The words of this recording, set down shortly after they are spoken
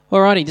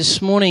Alrighty,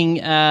 this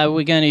morning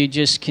we're going to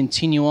just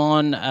continue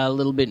on a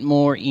little bit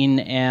more in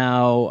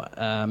our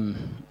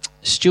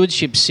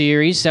stewardship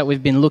series that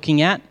we've been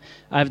looking at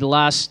over the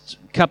last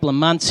couple of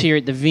months here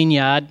at the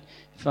Vineyard.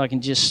 If I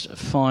can just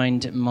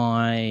find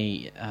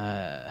my...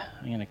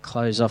 I'm going to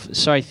close off...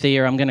 Sorry,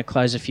 Thea, I'm going to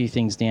close a few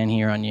things down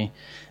here on you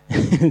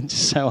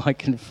just so I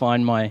can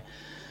find my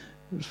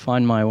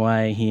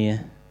way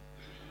here.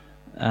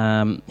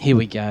 Here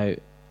we go.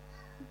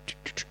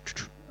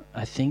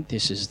 I think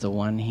this is the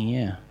one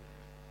here.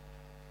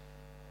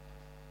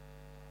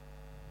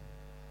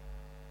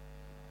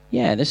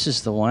 Yeah, this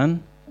is the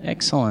one.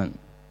 Excellent.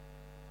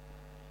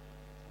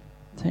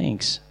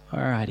 Thanks.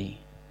 Alrighty.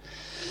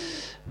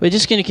 We're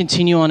just going to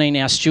continue on in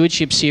our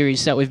stewardship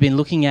series that we've been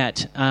looking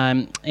at,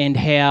 and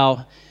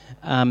how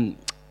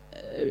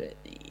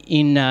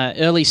in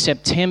early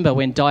September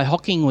when Di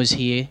Hocking was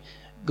here,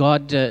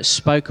 God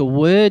spoke a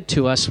word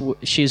to us.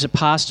 She's a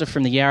pastor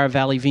from the Yarra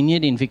Valley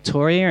Vineyard in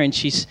Victoria, and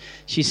she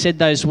said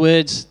those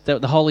words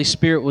that the Holy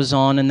Spirit was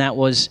on, and that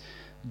was,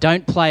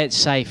 "Don't play it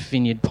safe,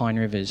 Vineyard Pine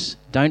Rivers.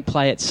 Don't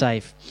play it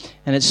safe."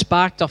 And it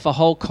sparked off a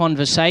whole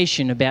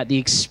conversation about the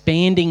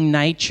expanding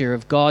nature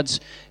of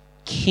God's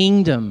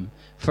kingdom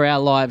for our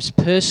lives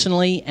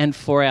personally and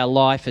for our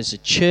life as a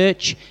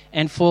church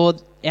and for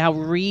our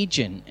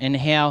region, and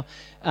how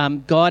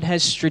God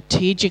has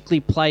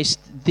strategically placed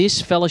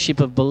this fellowship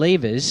of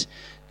believers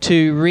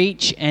to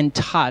reach and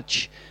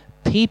touch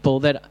people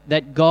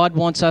that God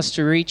wants us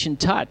to reach and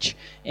touch.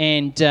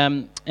 And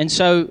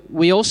so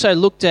we also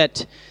looked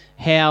at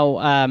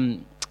how,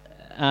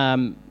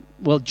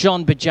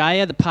 John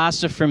Bajaya, the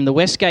pastor from the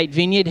Westgate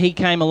Vineyard, he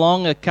came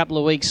along a couple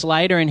of weeks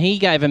later and he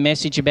gave a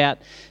message about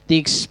the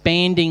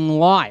expanding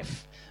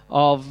life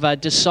of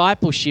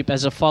discipleship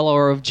as a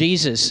follower of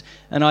Jesus.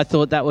 And I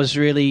thought that was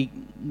really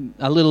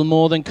a little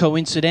more than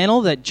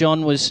coincidental that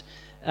John was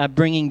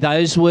bringing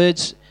those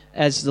words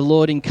as the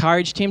Lord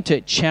encouraged him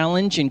to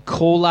challenge and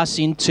call us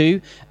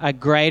into a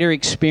greater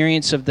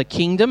experience of the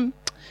kingdom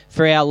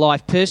for our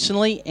life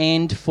personally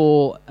and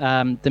for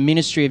the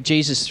ministry of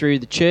Jesus through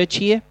the church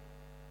here.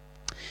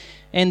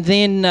 And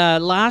then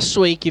last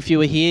week, if you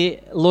were here,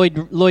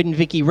 Lloyd and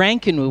Vicky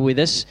Rankin were with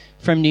us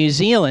from New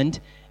Zealand,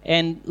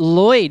 and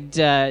Lloyd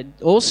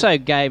also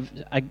gave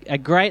a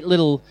great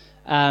little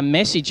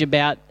message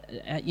about,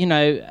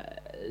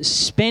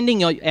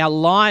 spending our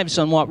lives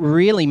on what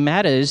really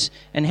matters,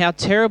 and how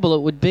terrible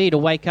it would be to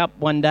wake up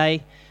one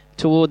day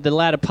toward the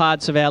latter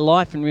parts of our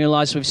life and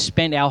realize we've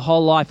spent our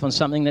whole life on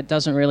something that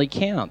doesn't really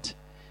count,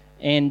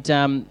 and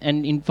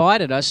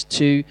invited us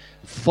to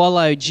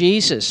follow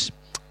Jesus.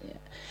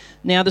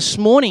 Now, this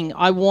morning,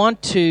 I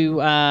want to,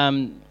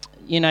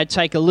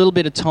 take a little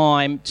bit of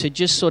time to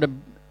just sort of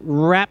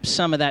wrap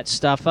some of that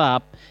stuff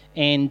up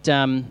and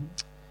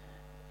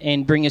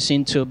bring us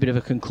into a bit of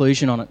a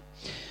conclusion on it.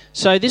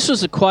 So this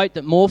was a quote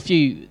that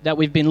Morphew, that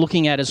we've been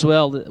looking at as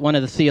well, one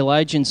of the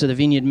theologians of the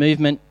Vineyard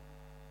movement.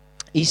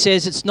 He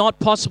says, "It's not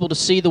possible to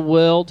see the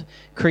world,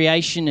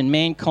 creation and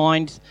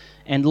mankind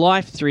and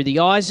life through the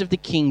eyes of the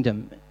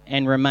kingdom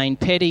and remain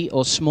petty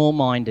or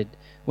small-minded.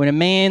 When a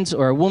man's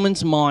or a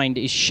woman's mind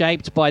is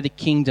shaped by the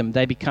kingdom,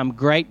 they become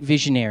great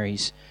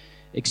visionaries,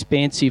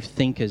 expansive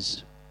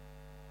thinkers."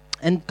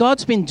 And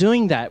God's been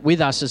doing that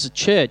with us as a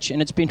church,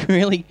 and it's been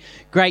really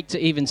great to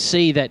even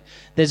see that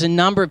there's a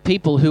number of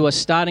people who are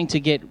starting to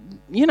get,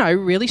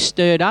 really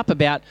stirred up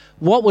about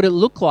what would it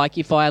look like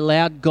if I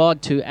allowed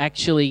God to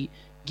actually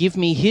give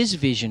me his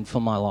vision for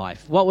my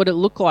life. What would it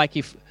look like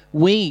if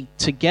we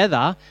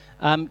together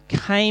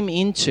came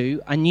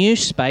into a new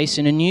space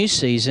in a new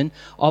season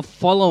of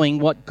following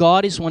what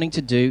God is wanting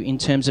to do in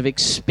terms of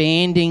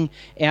expanding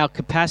our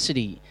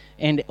capacity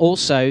and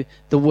also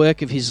the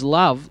work of his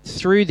love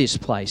through this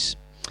place.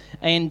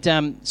 And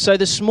so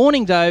this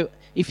morning, though,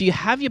 if you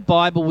have your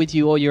Bible with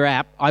you or your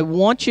app, I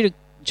want you to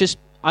just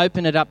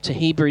open it up to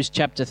Hebrews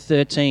chapter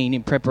 13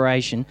 in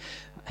preparation.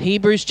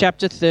 Hebrews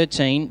chapter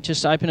 13,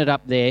 just open it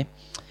up there.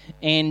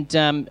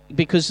 And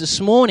because this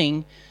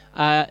morning,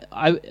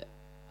 I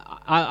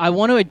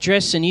want to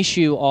address the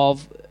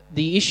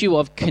issue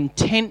of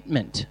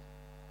contentment.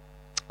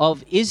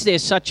 Is there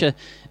such a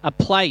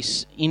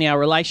place in our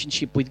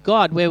relationship with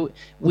God where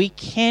we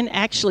can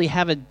actually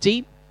have a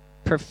deep,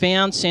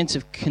 profound sense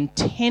of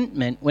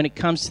contentment when it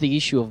comes to the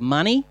issue of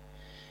money,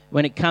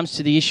 when it comes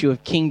to the issue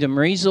of kingdom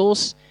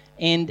resource,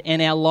 and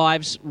our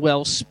lives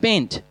well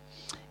spent.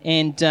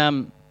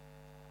 And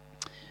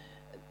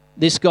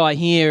this guy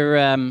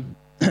here,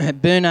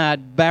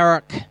 Bernard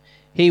Baruch,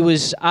 he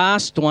was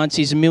asked once,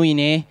 he's a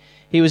millionaire,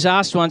 he was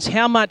asked once,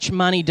 how much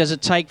money does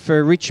it take for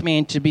a rich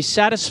man to be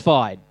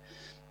satisfied?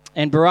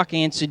 And Baruch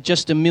answered,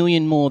 just $1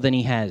 million more than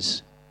he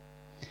has.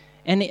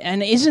 And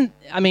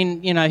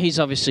he's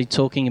obviously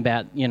talking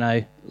about,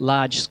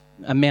 large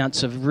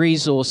amounts of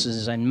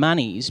resources and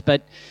monies,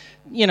 but,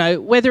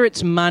 whether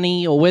it's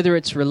money or whether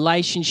it's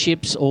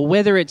relationships or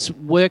whether it's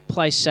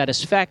workplace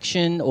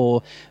satisfaction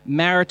or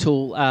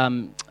marital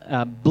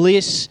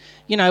bliss,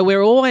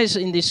 we're always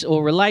in this,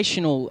 or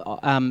relational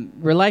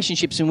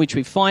relationships in which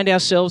we find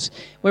ourselves,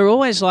 we're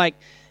always like,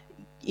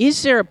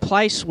 is there a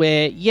place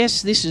where,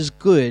 yes, this is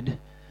good,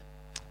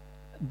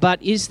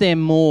 but is there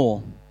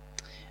more?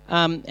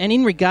 And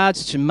in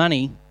regards to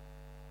money,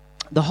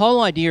 the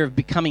whole idea of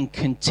becoming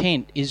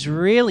content is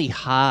really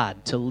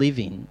hard to live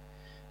in,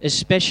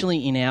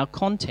 especially in our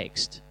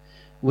context.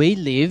 We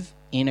live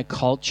in a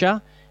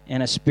culture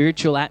and a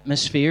spiritual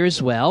atmosphere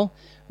as well,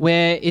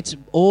 where it's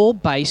all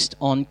based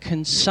on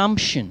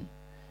consumption.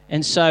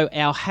 And so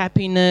our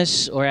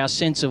happiness or our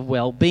sense of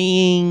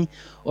well-being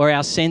or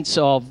our sense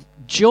of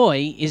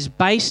joy is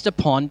based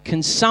upon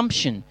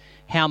consumption,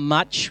 how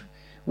much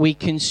we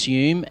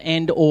consume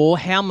and or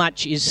how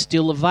much is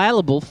still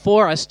available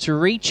for us to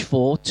reach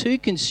for to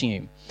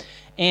consume.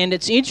 And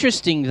it's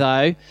interesting,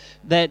 though,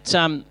 that,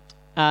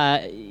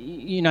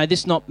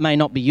 this may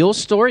not be your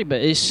story,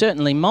 but it's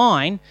certainly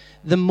mine.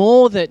 The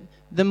more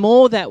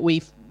that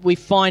we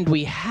find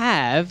we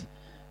have,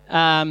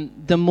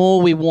 the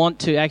more we want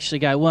to actually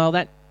go, well,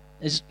 that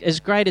as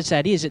great as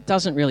that is, it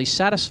doesn't really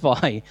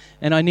satisfy,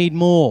 and I need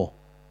more.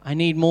 I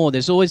need more.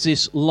 There's always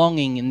this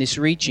longing and this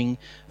reaching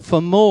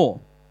for more.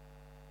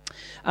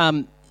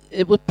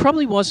 It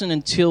probably wasn't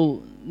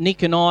until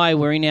Nick and I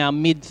were in our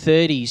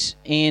mid-30s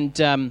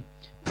and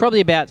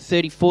probably about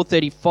 34,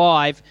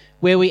 35,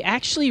 where we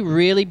actually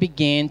really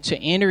began to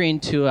enter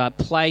into a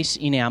place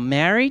in our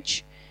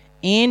marriage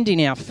and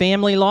in our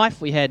family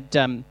life. We had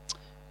 2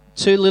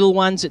 little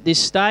ones at this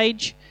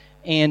stage,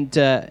 and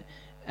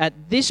at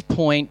this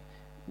point,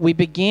 we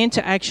began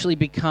to actually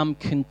become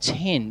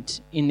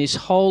content in this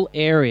whole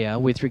area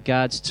with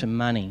regards to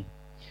money.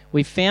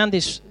 We found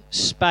this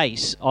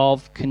space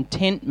of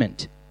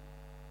contentment.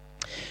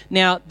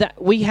 Now,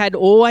 that we had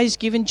always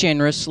given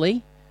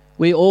generously.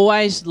 We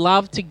always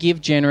loved to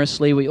give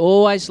generously. We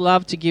always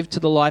loved to give to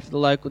the life of the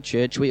local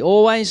church. We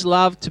always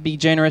loved to be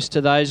generous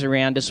to those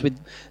around us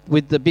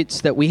with the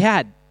bits that we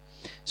had.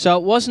 So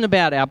it wasn't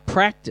about our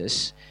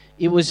practice.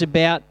 It was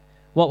about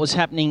what was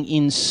happening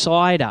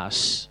inside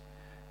us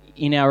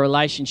in our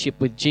relationship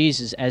with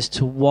Jesus as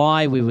to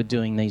why we were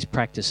doing these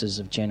practices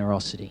of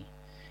generosity.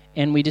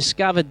 And we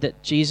discovered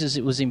that Jesus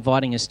was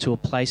inviting us to a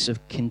place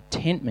of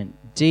contentment,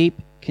 deep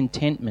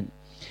contentment.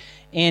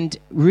 And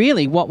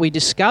really what we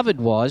discovered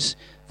was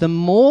the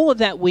more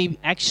that we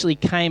actually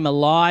came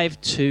alive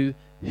to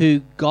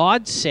who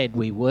God said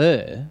we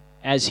were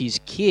as his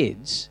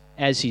kids,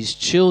 as his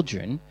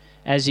children,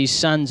 as his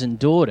sons and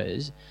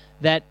daughters,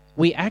 that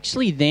we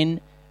actually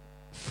then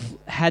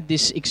had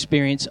this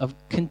experience of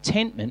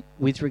contentment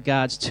with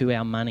regards to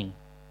our money.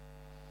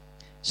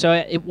 So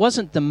it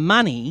wasn't the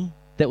money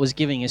that was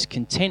giving us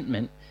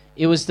contentment,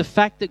 it was the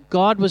fact that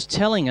God was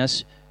telling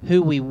us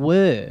who we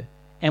were,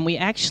 and we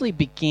actually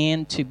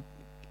began to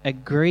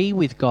agree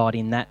with God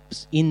in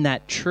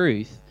that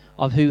truth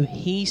of who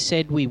he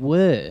said we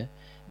were,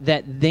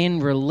 that then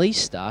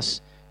released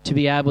us to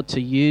be able to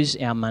use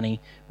our money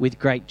with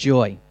great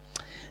joy.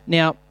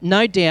 Now,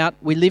 no doubt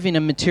we live in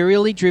a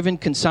materially driven,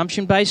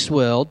 consumption-based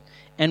world,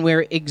 and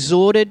we're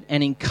exhorted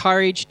and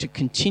encouraged to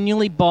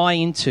continually buy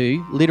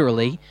into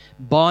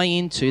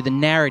the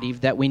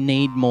narrative that we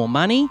need more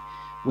money,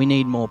 we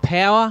need more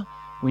power,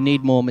 we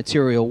need more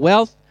material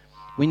wealth,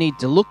 we need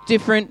to look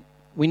different,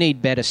 we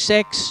need better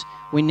sex,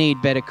 we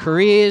need better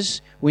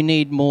careers, we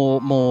need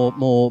more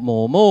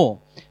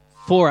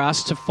for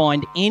us to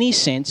find any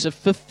sense of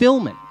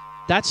fulfillment.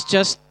 That's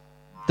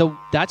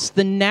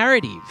the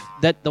narrative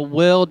that the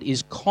world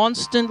is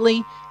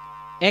constantly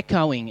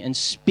echoing and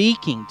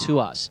speaking to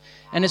us.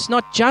 And it's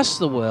not just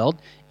the world,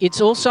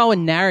 it's also a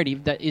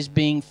narrative that is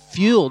being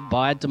fueled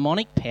by a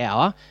demonic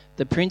power,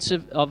 the prince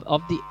of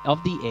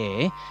the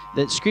air,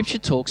 that Scripture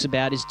talks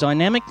about is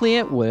dynamically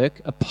at work,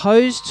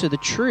 opposed to the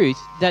truth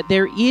that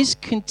there is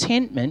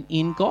contentment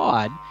in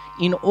God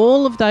in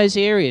all of those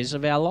areas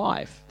of our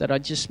life that I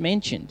just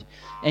mentioned.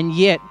 And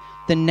yet,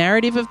 the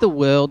narrative of the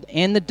world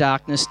and the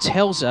darkness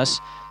tells us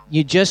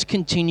you just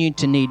continue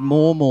to need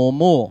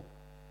more.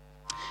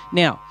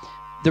 Now,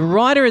 the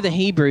writer of the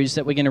Hebrews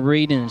that we're going to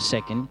read in a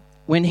second,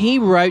 when he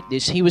wrote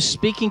this, he was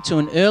speaking to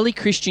an early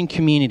Christian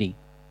community,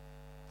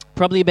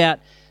 probably about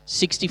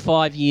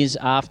 65 years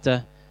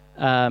after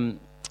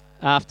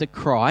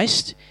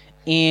Christ,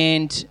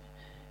 and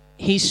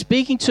he's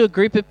speaking to a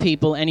group of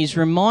people, and he's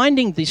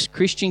reminding this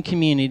Christian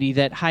community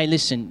that, hey,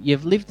 listen,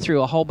 you've lived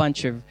through a whole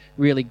bunch of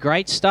really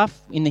great stuff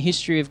in the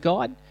history of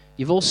God.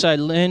 You've also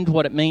learned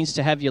what it means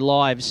to have your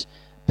lives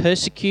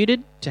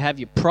persecuted, to have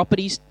your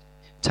properties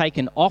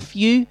taken off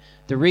you,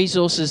 the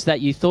resources that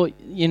you thought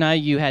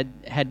you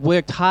had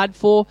worked hard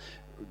for,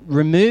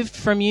 removed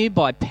from you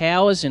by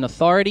powers and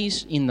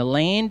authorities in the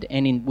land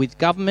and with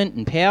government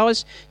and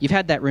powers. You've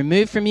had that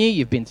removed from you.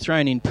 You've been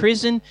thrown in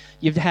prison.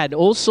 You've had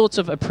all sorts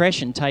of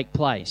oppression take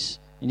place.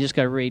 You just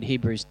go read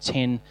Hebrews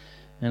 10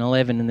 and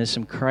 11, and there's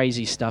some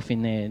crazy stuff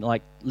in there.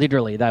 Like,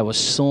 literally, they were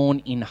sawn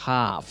in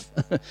half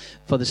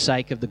for the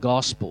sake of the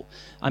gospel.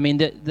 I mean,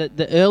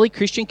 the early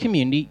Christian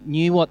community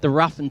knew what the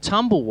rough and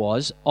tumble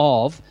was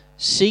of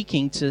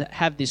seeking to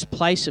have this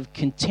place of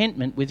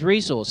contentment with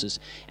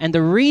resources. And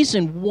the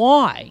reason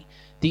why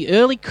the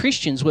early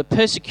Christians were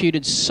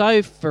persecuted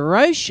so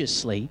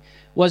ferociously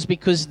was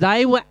because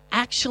they were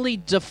actually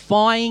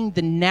defying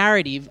the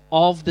narrative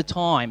of the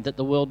time that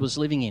the world was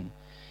living in,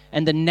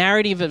 and the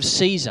narrative of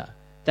Caesar,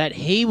 that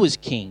he was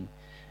king,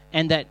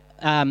 and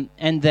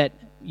that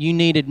you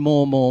needed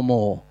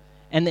more.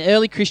 And the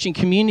early Christian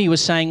community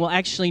was saying, well,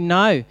 actually,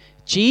 no,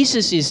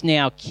 Jesus is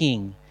now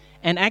king,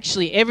 and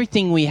actually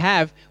everything we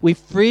have, we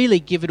freely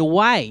give it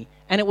away.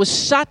 And it was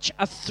such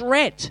a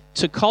threat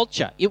to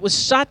culture. It was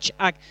such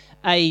a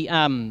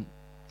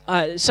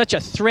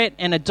threat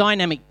and a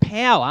dynamic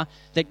power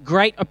that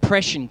great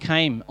oppression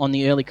came on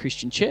the early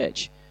Christian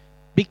church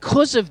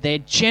because of their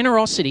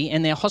generosity,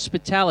 and their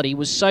hospitality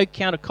was so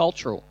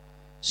countercultural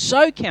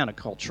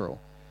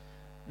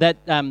that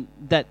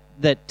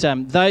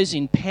those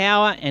in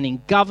power and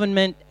in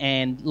government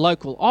and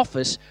local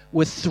office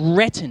were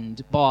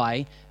threatened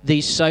by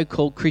these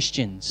so-called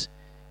Christians,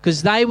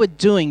 because they were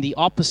doing the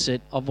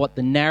opposite of what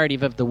the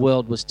narrative of the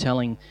world was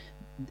telling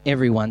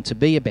everyone to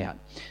be about.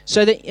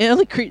 So the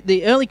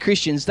early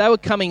Christians, they were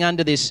coming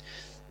under this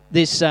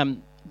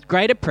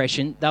great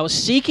oppression. They were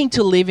seeking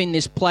to live in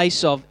this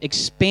place of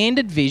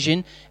expanded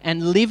vision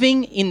and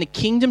living in the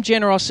kingdom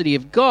generosity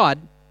of God,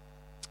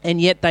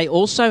 and yet they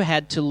also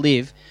had to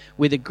live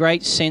with a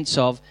great sense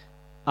of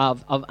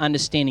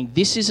understanding,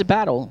 this is a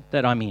battle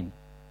that I'm in.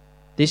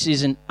 This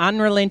is an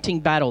unrelenting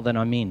battle that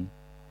I'm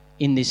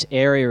in this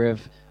area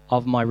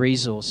of my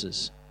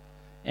resources.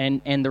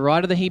 And the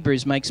writer of the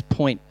Hebrews makes a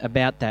point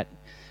about that.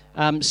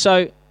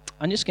 So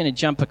I'm just going to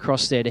jump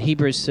across there to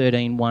Hebrews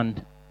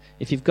 13:1.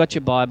 If you've got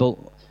your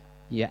Bible,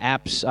 your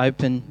app's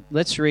open,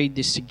 let's read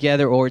this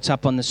together, or it's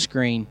up on the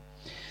screen.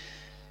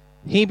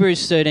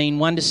 Hebrews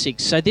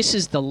 13:1-6. So this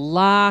is the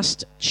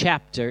last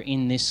chapter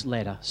in this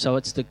letter. So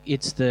it's the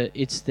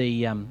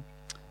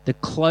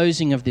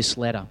closing of this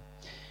letter.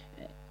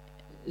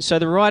 So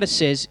the writer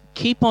says,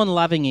 "Keep on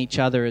loving each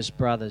other as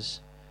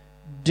brothers.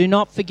 Do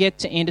not forget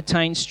to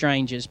entertain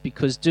strangers,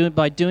 because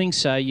by doing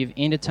so you've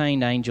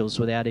entertained angels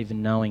without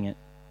even knowing it.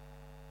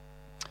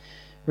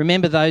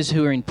 Remember those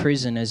who are in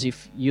prison as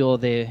if you're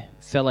their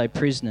fellow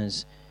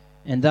prisoners,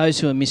 and those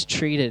who are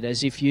mistreated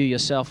as if you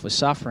yourself were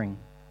suffering.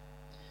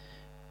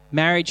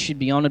 Marriage should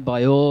be honoured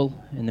by all,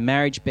 and the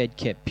marriage bed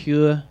kept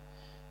pure,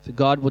 for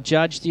God will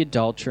judge the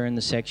adulterer and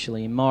the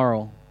sexually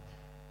immoral.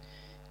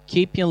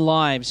 Keep your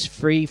lives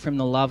free from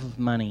the love of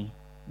money,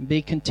 and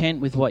be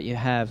content with what you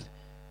have,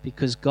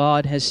 because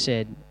God has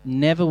said,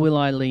 'Never will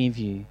I leave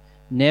you,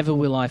 never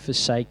will I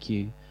forsake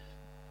you.'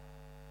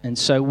 And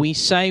so we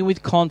say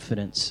with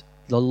confidence,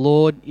 'The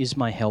Lord is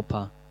my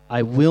helper.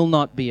 I will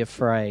not be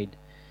afraid.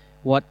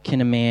 What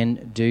can a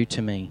man do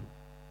to me?'"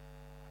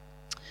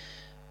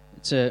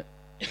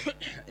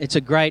 It's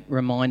a great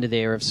reminder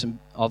there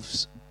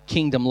of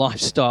kingdom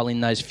lifestyle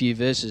in those few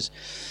verses.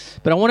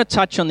 But I want to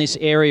touch on this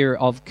area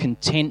of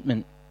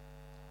contentment.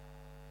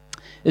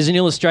 There's an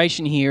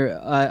illustration here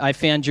I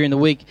found during the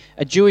week.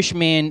 A Jewish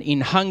man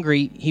in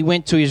Hungary, he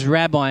went to his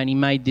rabbi and he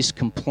made this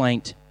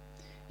complaint.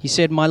 He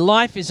said, "My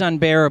life is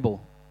unbearable.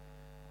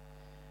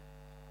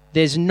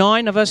 There's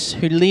 9 of us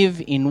who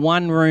live in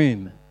one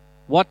room.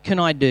 What can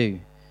I do?"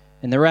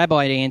 And the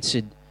rabbi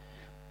answered,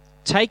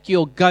 "Take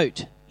your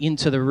goat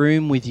into the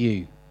room with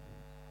you."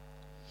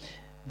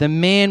 The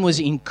man was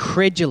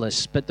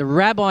incredulous, but the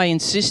rabbi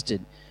insisted,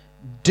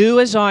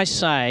 "Do as I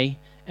say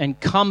and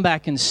come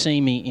back and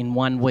see me in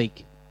 1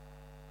 week."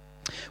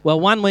 Well,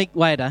 1 week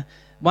later,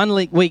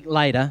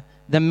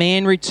 the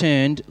man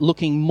returned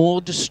looking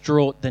more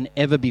distraught than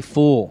ever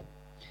before.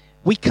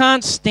 "We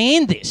can't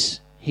stand this,"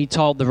 he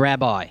told the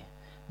rabbi.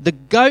 "The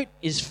goat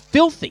is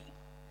filthy."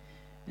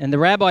 And the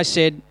rabbi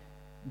said,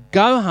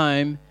 "Go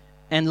home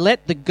and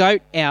let the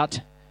goat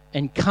out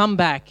and come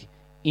back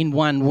in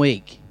 1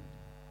 week.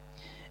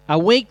 A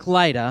week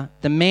later,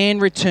 the man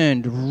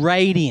returned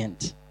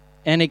radiant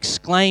and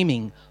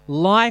exclaiming,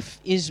 "Life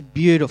is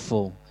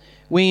beautiful.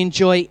 We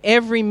enjoy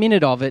every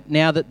minute of it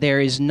now that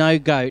there is no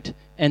goat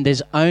and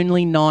there's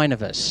only 9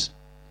 of us."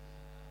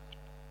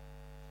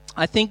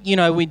 I think,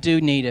 we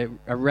do need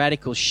a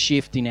radical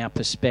shift in our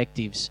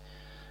perspectives.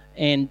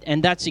 And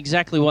that's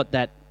exactly what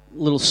that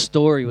little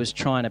story was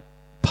trying to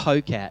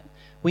poke at.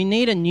 We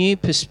need a new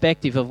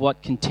perspective of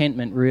what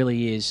contentment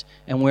really is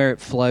and where it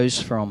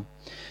flows from.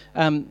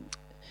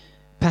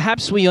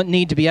 Perhaps we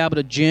need to be able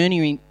to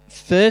journey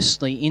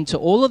firstly into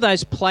all of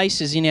those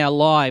places in our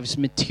lives,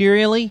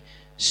 materially,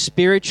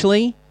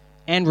 spiritually,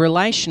 and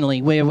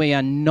relationally, where we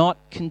are not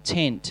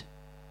content.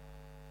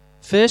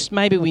 First,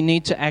 maybe we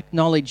need to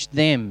acknowledge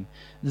them,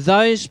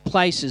 those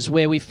places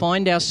where we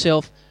find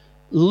ourselves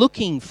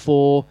looking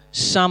for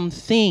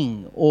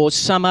something or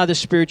some other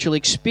spiritual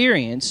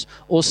experience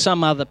or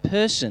some other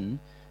person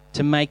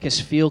to make us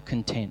feel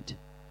content.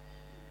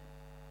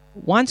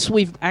 Once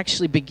we've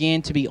actually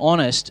began to be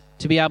honest,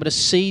 to be able to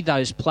see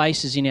those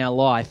places in our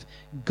life,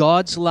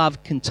 God's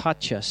love can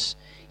touch us.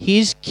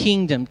 His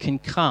kingdom can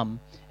come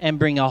and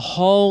bring a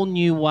whole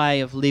new way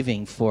of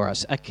living for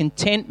us, a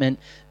contentment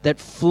that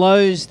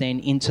flows then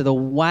into the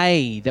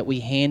way that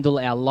we handle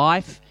our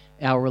life,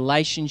 our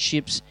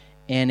relationships,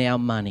 and our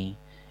money,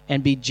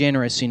 and be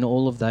generous in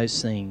all of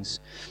those things.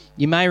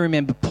 You may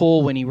remember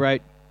Paul when he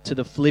wrote to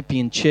the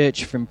Philippian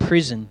church from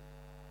prison,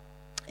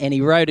 and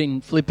he wrote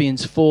in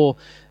Philippians 4,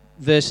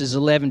 verses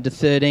 11 to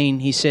 13,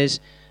 he says,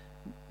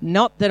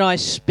 "Not that I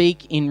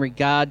speak in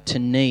regard to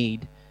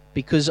need,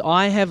 because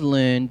I have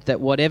learned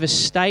that whatever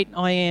state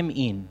I am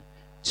in,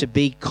 to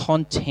be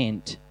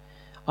content.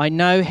 I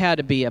know how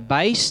to be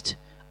abased,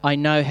 I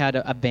know how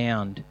to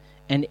abound.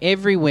 And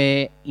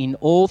everywhere in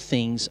all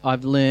things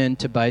I've learned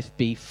to both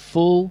be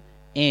full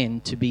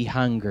and to be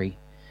hungry,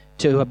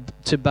 to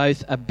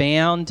both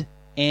abound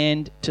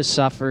and to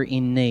suffer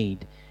in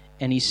need."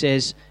 And he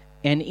says,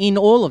 "And in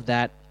all of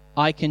that,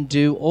 I can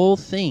do all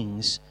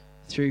things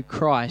through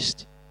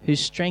Christ who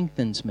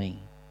strengthens me."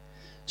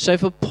 So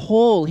for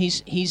Paul,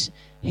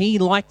 he,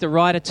 like the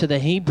writer to the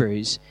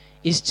Hebrews,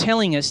 is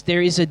telling us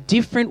there is a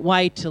different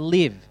way to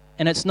live.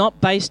 And it's not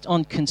based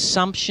on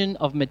consumption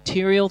of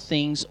material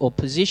things or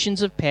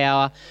positions of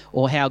power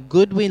or how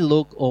good we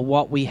look or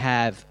what we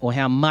have or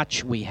how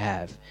much we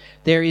have.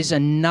 There is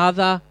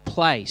another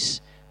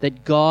place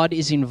that God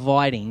is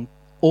inviting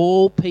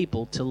all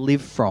people to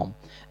live from,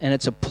 and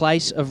it's a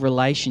place of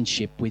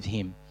relationship with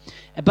Him.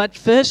 But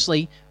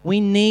firstly,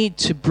 we need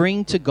to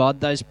bring to God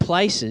those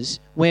places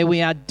where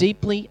we are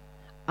deeply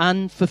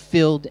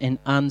unfulfilled and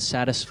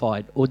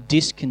unsatisfied or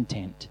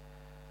discontent.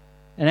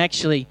 And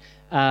actually,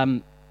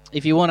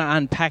 if you want to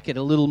unpack it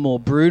a little more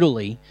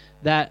brutally,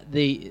 that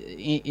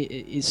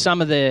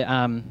some of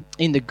the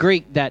in the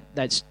Greek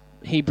that's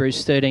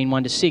Hebrews 13,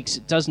 1-6,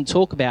 it doesn't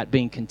talk about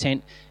being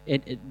content.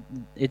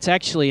 It's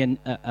actually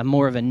a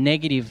more of a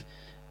negative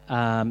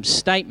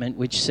statement,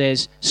 which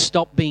says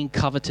stop being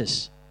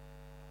covetous.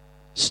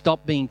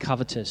 Stop being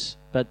covetous.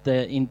 But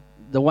the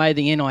way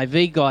the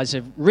NIV guys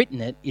have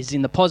written it is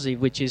in the positive,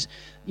 which is,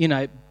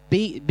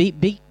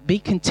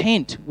 be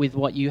content with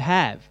what you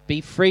have. Be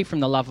free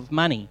from the love of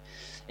money.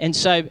 And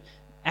so,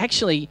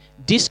 actually,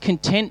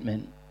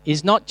 discontentment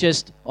is not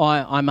just,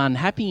 I'm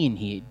unhappy in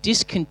here.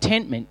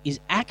 Discontentment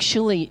is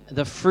actually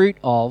the fruit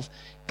of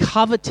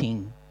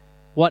coveting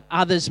what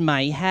others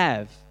may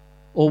have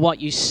or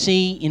what you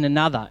see in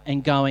another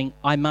and going,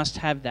 I must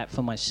have that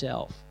for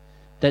myself.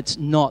 That's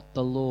not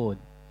the Lord.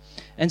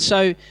 And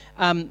so,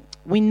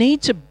 we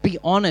need to be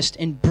honest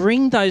and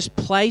bring those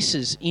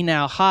places in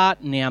our heart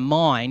and our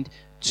mind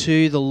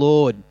to the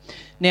Lord.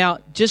 Now,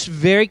 just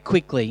very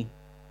quickly,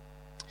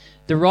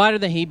 the writer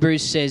of the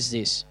Hebrews says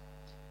this.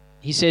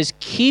 He says,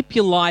 keep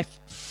your life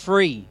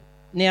free.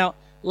 Now,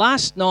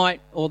 last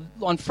night, or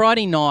on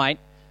Friday night,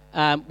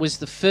 was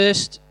the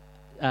first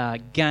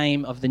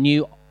game of the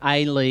new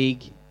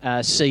A-League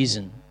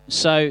season.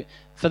 So,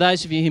 for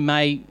those of you who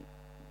may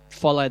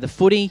follow the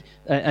footy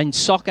and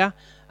soccer,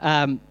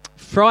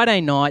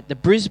 Friday night, the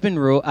Brisbane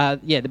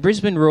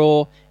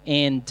Roar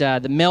and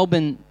the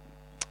Melbourne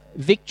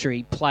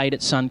Victory played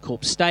at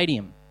Suncorp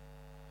Stadium.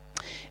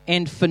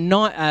 And for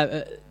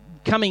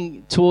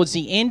coming towards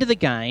the end of the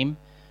game,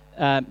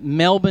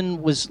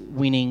 Melbourne was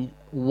winning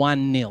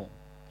 1-0.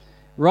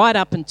 Right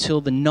up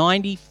until the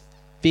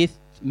 95th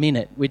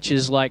minute, which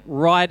is like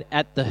right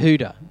at the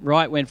hooter,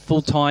 right when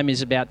full time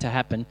is about to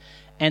happen.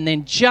 And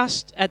then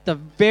just at the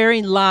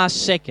very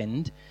last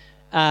second,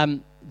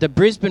 the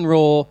Brisbane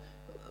Roar,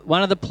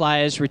 one of the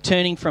players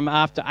returning from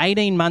after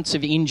 18 months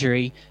of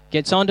injury,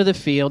 gets onto the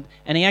field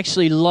and he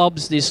actually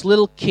lobs this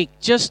little kick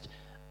just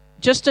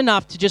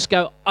enough to just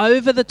go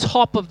over the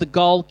top of the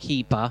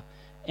goalkeeper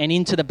and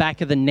into the back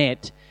of the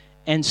net.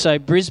 And so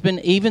Brisbane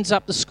evens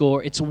up the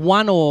score. It's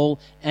 1-1,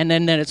 and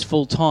then it's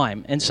full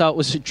time. And so it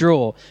was a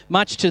draw,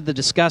 much to the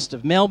disgust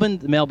of Melbourne,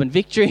 the Melbourne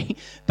Victory,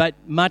 but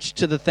much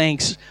to the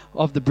thanks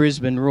of the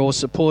Brisbane Roar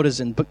supporters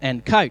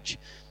and coach.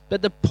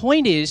 But the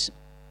point is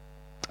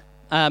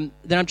that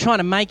I'm trying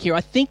to make here,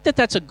 I think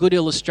that's a good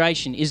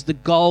illustration, is the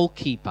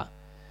goalkeeper.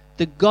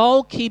 The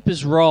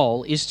goalkeeper's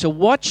role is to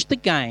watch the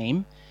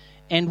game,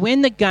 and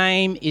when the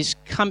game is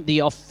the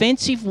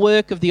offensive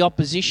work of the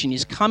opposition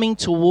is coming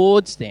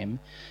towards them,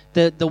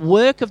 the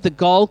work of the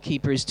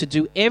goalkeeper is to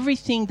do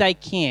everything they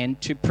can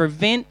to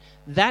prevent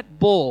that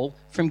ball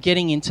from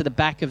getting into the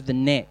back of the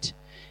net.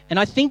 And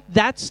I think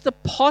that's the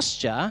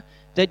posture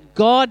that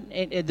God,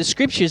 the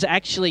Scripture is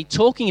actually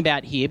talking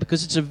about here,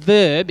 because it's a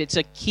verb, it's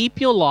a keep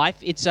your life,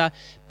 it's a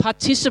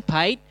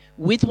participate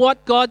with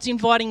what God's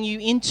inviting you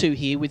into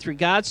here with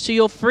regards to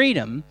your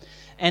freedom,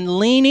 and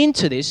lean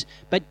into this,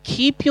 but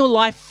keep your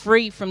life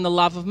free from the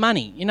love of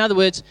money. In other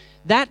words,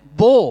 that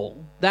ball,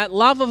 that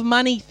love of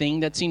money thing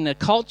that's in the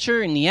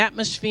culture, in the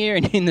atmosphere,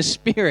 and in the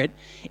spirit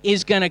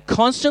is going to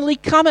constantly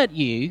come at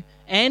you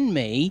and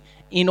me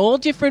in all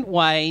different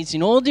ways,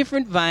 in all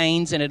different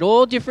veins, and at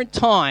all different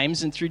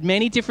times, and through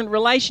many different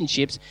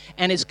relationships,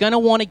 and it's going to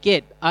want to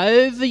get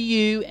over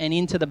you and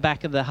into the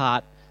back of the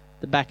heart,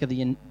 the back of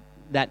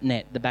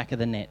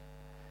the net.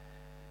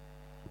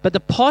 But the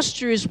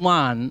posture is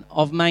one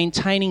of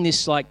maintaining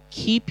this, like,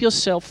 keep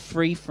yourself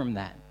free from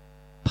that.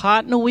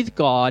 Partner with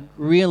God,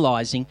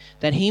 realizing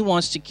that He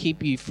wants to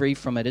keep you free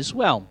from it as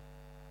well.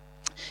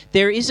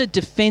 There is a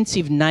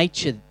defensive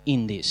nature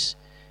in this.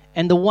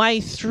 And the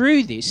way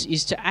through this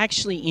is to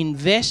actually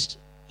invest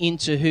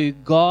into who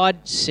God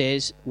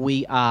says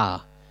we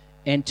are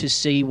and to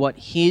see what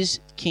his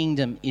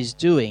kingdom is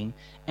doing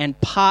and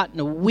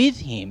partner with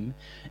him,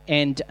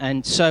 and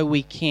so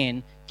we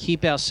can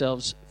keep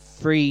ourselves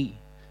free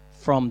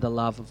from the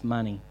love of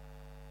money.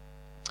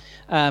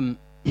 Money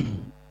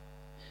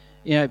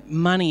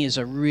is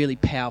a really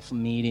powerful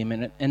medium,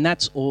 and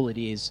that's all it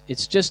is.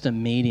 It's just a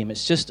medium.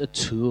 It's just a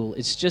tool.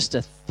 It's just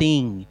a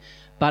thing.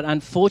 But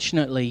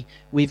unfortunately,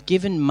 we've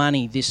given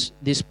money this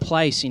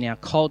place in our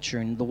culture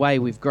and the way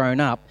we've grown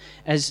up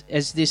as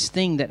this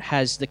thing that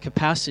has the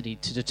capacity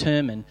to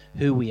determine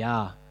who we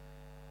are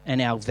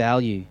and our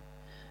value.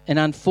 And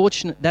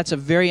that's a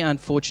very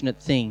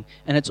unfortunate thing,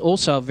 and it's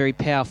also a very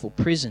powerful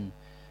prison.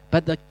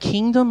 But the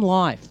kingdom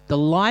life, the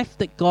life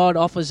that God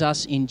offers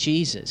us in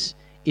Jesus,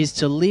 is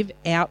to live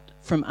out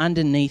from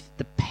underneath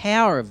the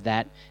power of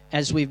that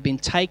as we've been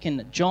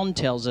taken, John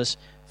tells us,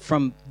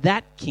 from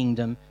that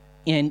kingdom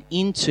and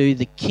into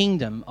the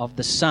kingdom of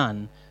the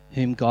Son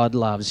whom God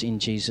loves in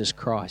Jesus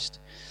Christ.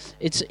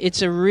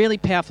 It's a really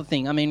powerful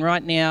thing. I mean,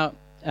 right now,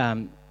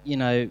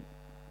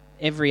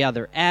 every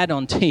other ad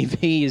on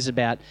TV is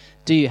about,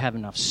 do you have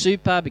enough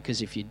super?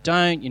 Because if you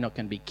don't, you're not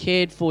going to be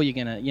cared for. You're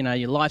going to,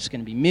 your life's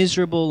going to be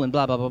miserable and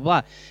blah, blah, blah,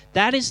 blah.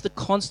 That is the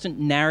constant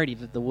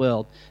narrative of the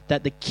world,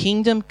 that the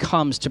kingdom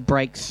comes to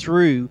break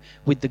through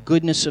with the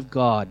goodness of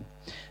God.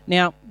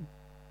 Now,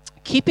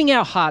 keeping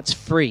our hearts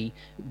free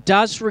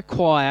does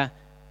require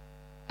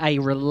a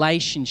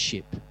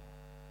relationship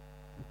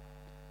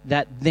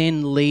that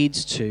then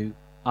leads to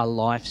a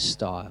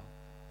lifestyle.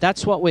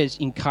 That's what we're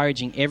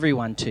encouraging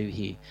everyone to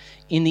here.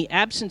 In the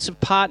absence of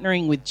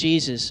partnering with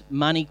Jesus,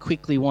 money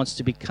quickly wants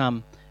to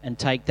become and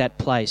take that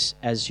place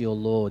as your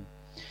Lord.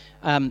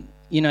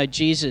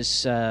 Jesus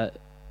said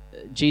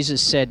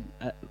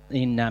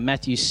in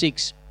Matthew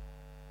 6,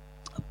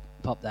 I'll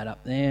pop that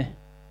up there.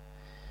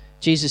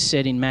 Jesus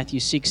said in Matthew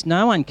 6,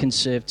 "No one can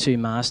serve two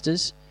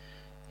masters.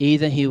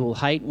 Either he will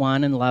hate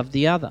one and love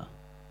the other,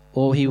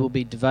 or he will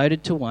be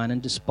devoted to one and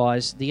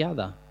despise the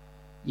other.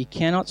 You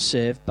cannot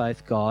serve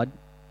both God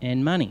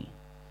and money."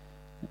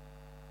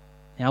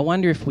 Now, I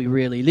wonder if we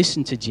really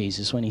listen to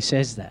Jesus when he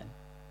says that.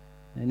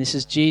 And this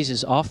is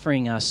Jesus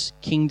offering us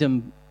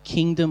kingdom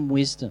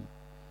wisdom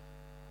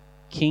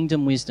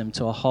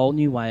to a whole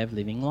new way of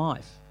living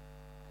life.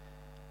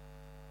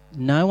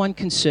 No one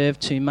can serve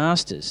two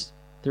masters.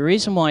 The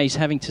reason why he's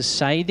having to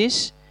say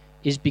this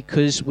is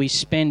because we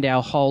spend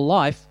our whole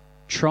life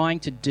trying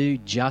to do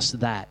just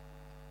that,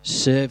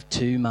 serve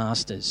two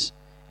masters.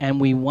 And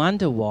we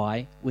wonder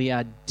why we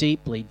are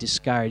deeply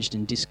discouraged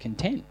and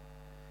discontent,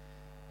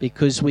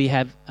 because we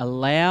have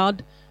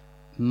allowed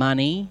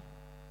money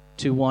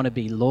to want to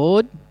be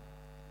Lord,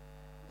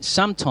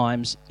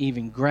 sometimes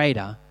even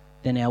greater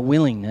than our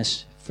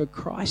willingness for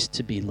Christ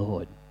to be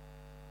Lord.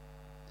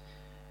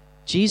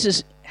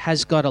 Jesus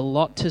has got a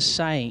lot to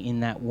say in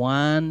that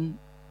one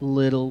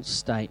little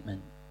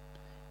statement.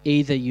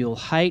 Either you'll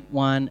hate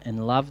one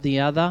and love the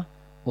other,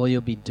 or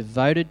you'll be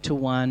devoted to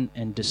one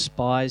and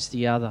despise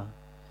the other.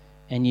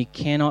 And you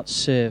cannot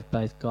serve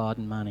both God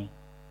and money.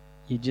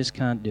 You just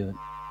can't do it.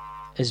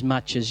 As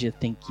much as you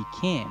think you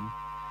can.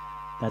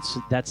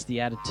 That's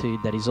the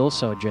attitude that he's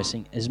also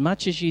addressing. As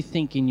much as you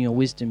think in your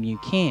wisdom you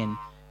can,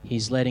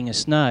 he's letting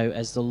us know,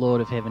 as the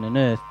Lord of heaven and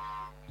earth,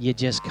 you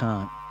just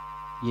can't.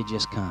 You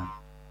just can't.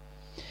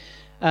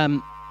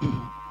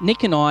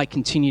 Nick and I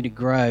continue to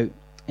grow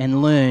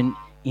and learn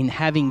in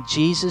having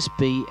Jesus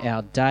be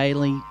our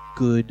daily,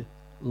 good,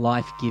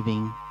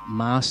 life-giving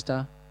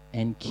Master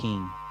and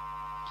King.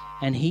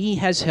 And he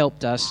has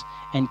helped us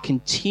and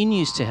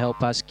continues to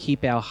help us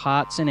keep our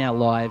hearts and our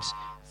lives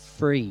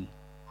free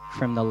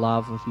from the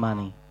love of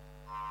money.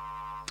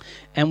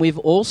 And we've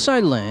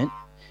also learnt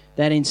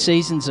that in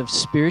seasons of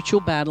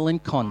spiritual battle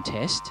and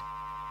contest,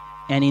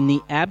 and in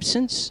the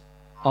absence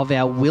of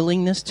our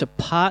willingness to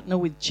partner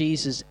with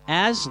Jesus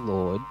as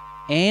Lord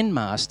and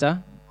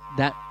Master,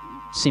 that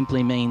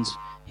simply means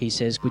he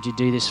says, "Would you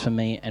do this for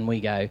me?" And we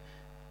go,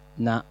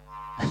 "Nah."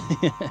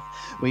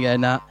 We go,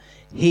 "Nah."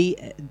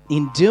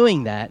 In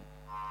doing that,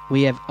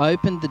 we have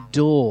opened the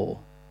door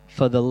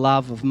for the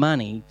love of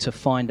money to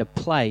find a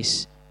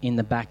place in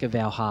the back of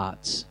our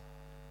hearts.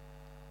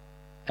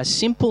 A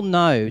simple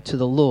no to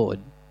the Lord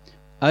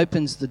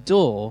opens the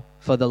door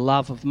for the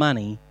love of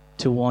money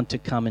to want to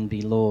come and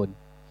be Lord.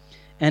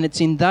 And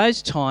it's in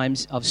those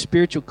times of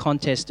spiritual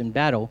contest and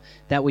battle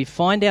that we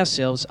find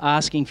ourselves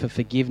asking for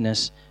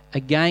forgiveness,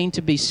 again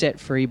to be set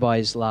free by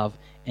his love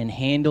and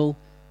handle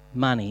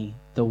money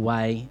the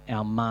way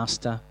our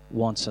Master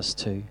wants us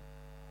to.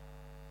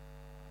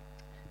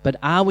 But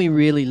are we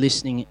really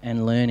listening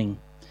and learning?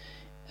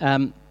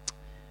 In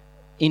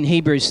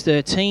Hebrews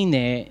 13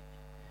 there,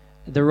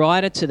 the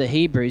writer to the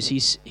Hebrews,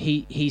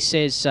 he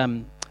says,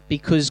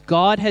 because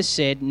God has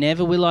said,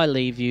 "Never will I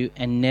leave you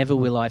and never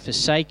will I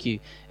forsake you."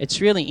 It's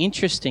really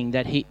interesting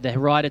that the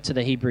writer to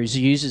the Hebrews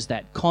uses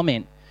that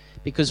comment,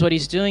 because what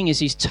he's doing is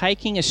he's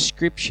taking a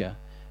scripture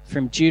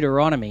from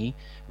Deuteronomy,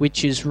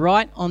 which is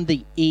right on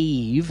the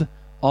eve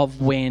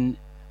of when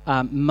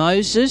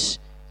Moses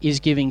is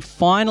giving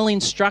final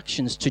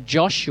instructions to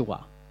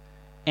Joshua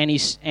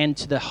and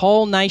to the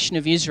whole nation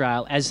of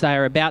Israel as they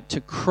are about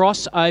to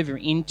cross over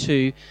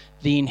into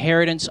the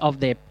inheritance of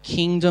their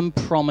kingdom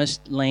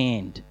promised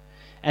land,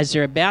 as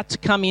they're about to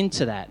come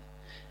into that.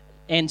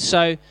 And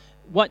so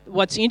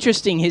what's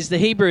interesting is the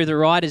Hebrew of the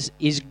writers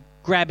is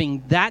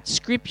grabbing that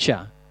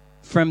scripture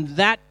from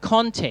that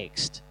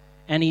context,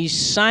 and he's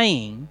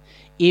saying,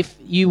 if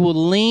you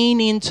will lean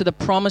into the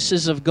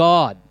promises of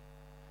God,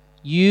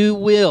 you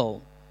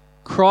will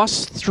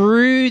cross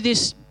through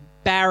this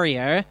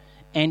barrier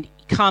and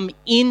come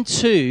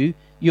into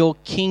your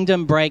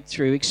kingdom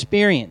breakthrough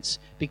experience,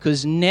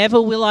 because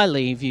never will I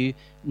leave you,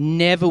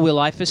 never will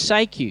I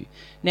forsake you.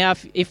 Now,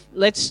 if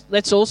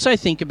let's also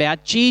think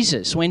about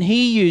Jesus when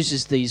he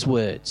uses these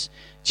words.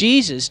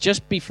 Jesus,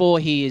 just before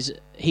he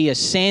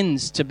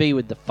ascends to be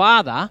with the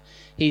Father,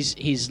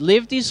 he's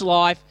lived his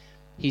life,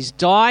 he's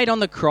died on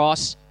the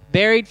cross,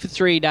 buried for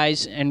 3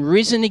 days, and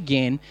risen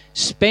again,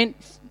 spent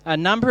a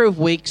number of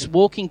weeks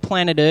walking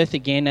planet Earth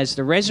again as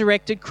the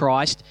resurrected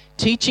Christ,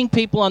 teaching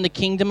people on the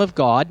kingdom of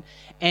God.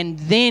 And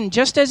then,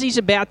 just as he's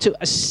about to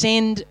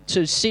ascend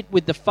to sit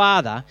with the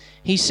Father,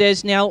 he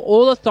says, now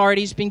all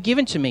authority has been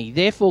given to me.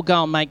 Therefore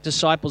go and make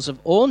disciples of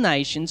all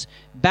nations,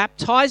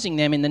 baptizing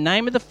them in the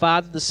name of the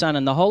Father, the Son,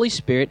 and the Holy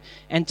Spirit,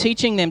 and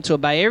teaching them to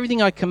obey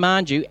everything I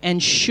command you.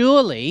 And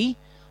surely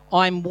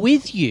I'm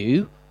with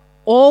you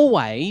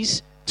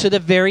always to the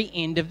very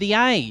end of the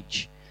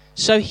age.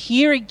 So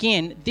here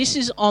again, this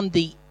is on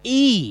the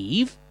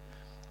eve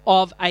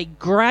of a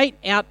great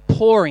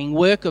outpouring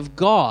work of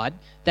God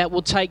that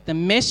will take the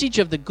message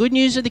of the good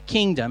news of the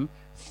kingdom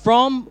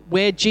from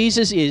where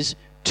Jesus is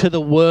to the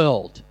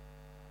world.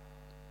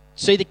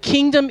 See, the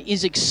kingdom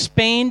is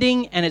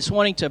expanding and it's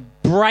wanting to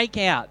break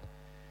out.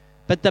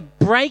 But the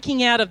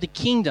breaking out of the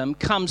kingdom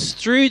comes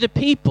through the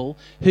people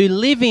who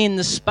live in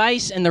the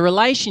space and the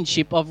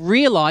relationship of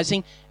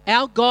realizing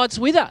our God's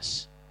with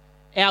us.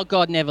 Our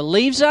God never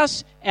leaves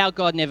us. Our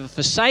God never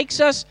forsakes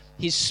us.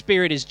 His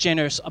Spirit is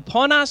generous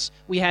upon us.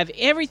 We have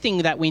everything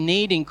that we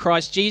need in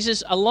Christ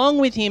Jesus. Along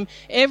with him,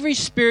 every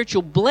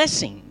spiritual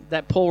blessing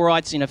that Paul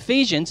writes in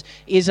Ephesians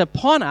is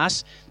upon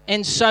us.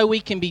 And so we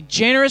can be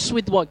generous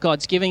with what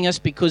God's giving us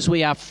because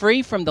we are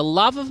free from the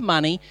love of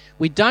money.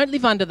 We don't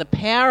live under the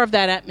power of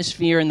that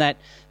atmosphere and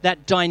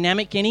that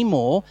dynamic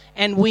anymore.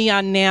 And we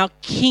are now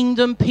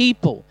kingdom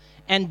people.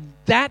 And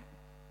that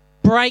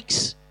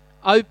breaks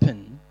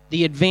open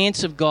the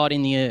advance of God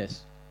in the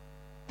earth.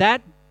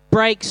 That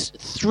breaks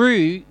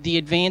through the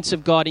advance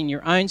of God in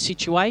your own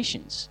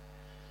situations.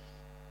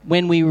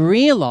 When we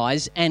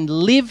realize and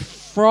live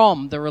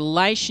from the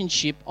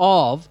relationship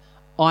of,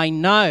 I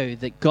know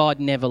that God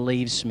never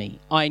leaves me.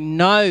 I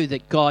know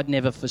that God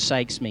never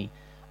forsakes me.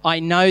 I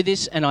know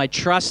this and I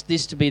trust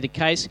this to be the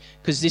case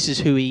because this is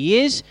who he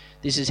is.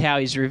 This is how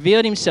he's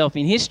revealed himself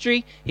in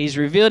history. He's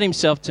revealed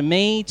himself to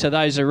me, to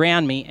those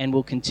around me, and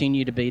will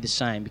continue to be the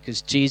same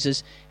because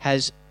Jesus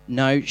has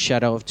no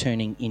shadow of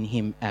turning in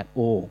him at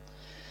all.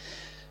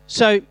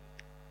 So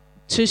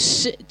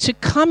to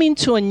come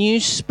into a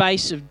new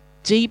space of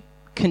deep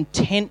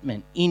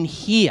contentment in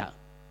here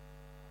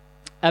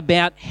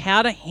about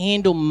how to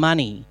handle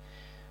money,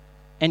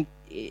 and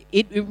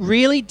it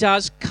really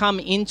does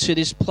come into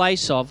this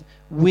place of,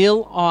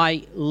 will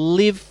I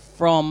live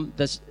from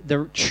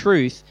the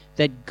truth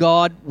that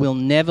God will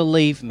never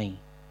leave me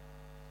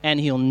and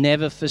he'll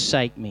never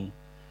forsake me.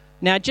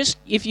 Now, just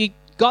if you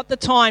got the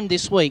time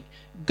this week,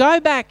 go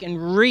back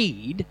and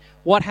read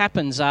what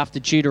happens after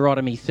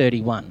Deuteronomy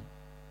 31.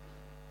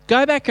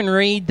 Go back and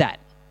read that,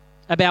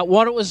 about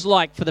what it was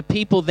like for the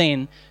people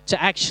then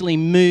to actually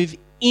move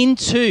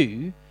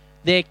into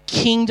their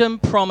kingdom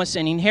promise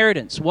and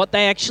inheritance, what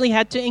they actually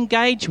had to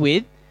engage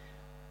with,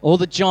 all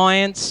the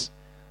giants,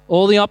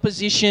 all the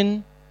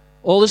opposition,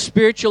 all the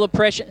spiritual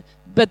oppression,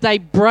 but they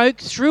broke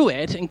through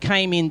it and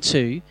came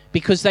into,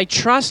 because they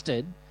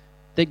trusted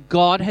that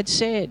God had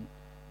said,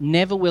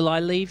 never will I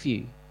leave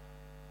you.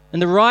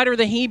 And the writer of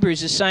the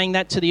Hebrews is saying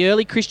that to the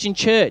early Christian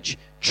church.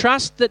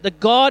 Trust that the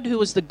God who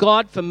was the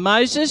God for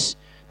Moses,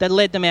 that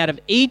led them out of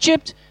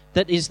Egypt,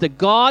 that is the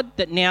God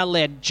that now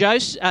led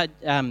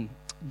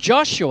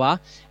Joshua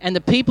and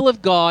the people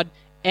of God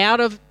out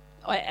of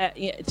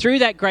through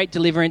that great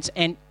deliverance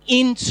and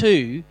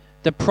into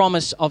the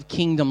promise of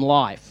kingdom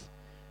life.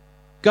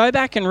 Go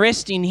back and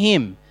rest in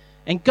him.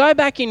 And go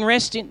back and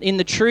rest in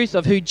the truth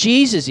of who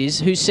Jesus is,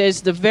 who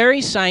says the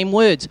very same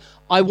words.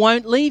 I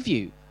won't leave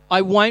you.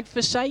 I won't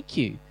forsake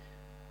you.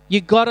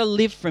 You've got to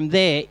live from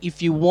there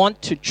if you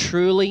want to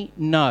truly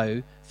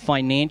know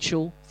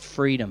financial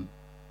freedom.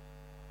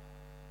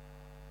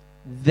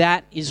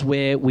 That is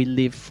where we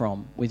live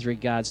from with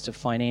regards to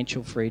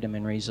financial freedom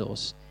and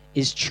resource,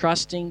 is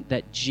trusting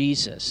that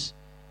Jesus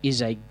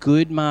is a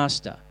good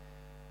master.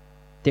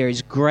 There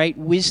is great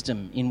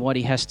wisdom in what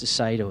he has to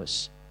say to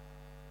us.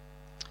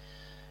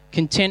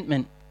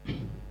 Contentment.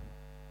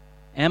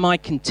 Am I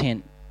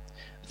content?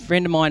 A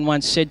friend of mine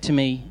once said to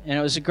me, and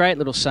it was a great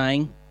little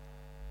saying,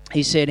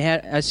 I said,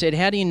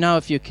 how do you know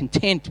if you're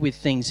content with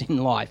things in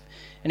life?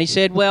 And he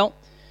said, well,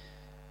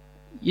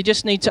 You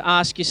just need to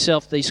ask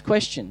yourself these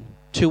questions.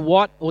 To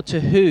what or to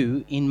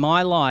who in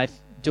my life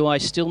do I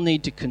still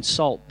need to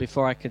consult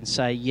before I can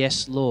say,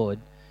 yes, Lord,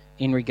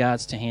 in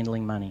regards to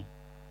handling money?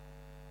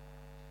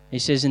 He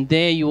says, and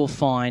there you will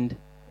find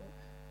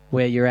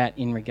where you're at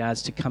in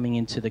regards to coming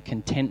into the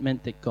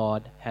contentment that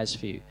God has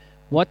for you.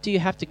 What do you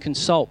have to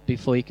consult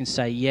before you can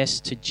say yes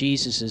to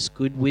Jesus'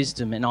 good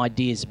wisdom and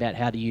ideas about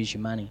how to use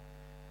your money?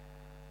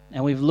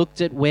 And we've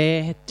looked at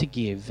where to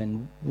give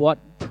and what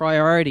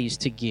priorities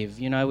to give.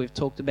 You know, we've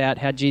talked about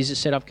how Jesus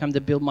said, I've come to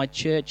build my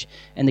church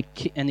and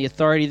the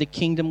authority of the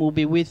kingdom will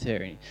be with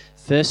her.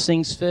 First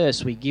things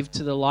first, we give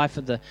to the life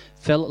of the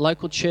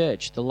local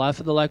church, the life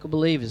of the local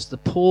believers, the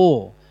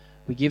poor.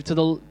 We give to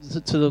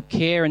the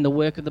care and the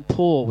work of the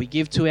poor. We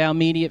give to our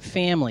immediate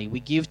family.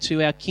 We give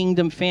to our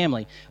kingdom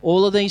family.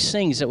 All of these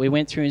things that we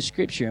went through in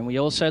Scripture. And we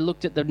also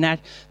looked at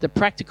the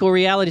practical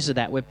realities of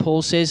that, where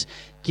Paul says,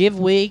 give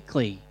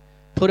weekly.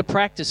 Put a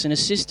practice and a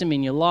system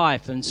in your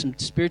life and some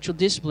spiritual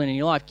discipline in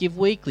your life. Give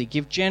weekly,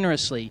 give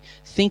generously,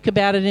 think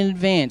about it in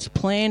advance,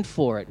 plan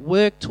for it,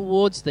 work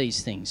towards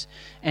these things,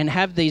 and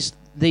have these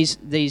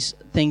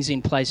things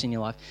in place in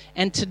your life.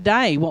 And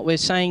today what we're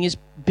saying is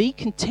be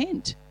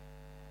content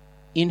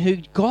in who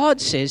God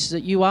says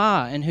that you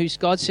are and who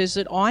God says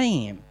that I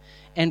am.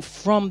 And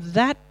from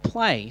that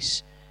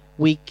place,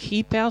 we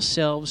keep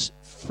ourselves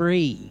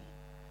free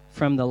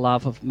from the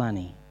love of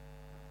money.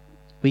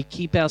 We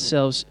keep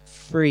ourselves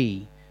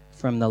free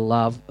from the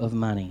love of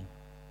money.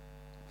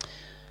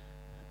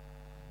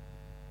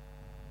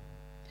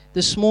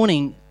 This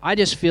morning, I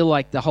just feel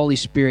like the Holy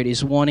Spirit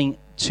is wanting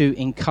to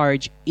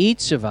encourage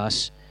each of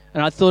us,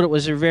 and I thought it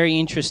was very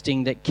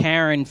interesting that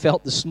Karen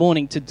felt this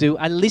morning to do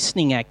a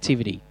listening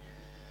activity,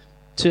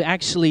 to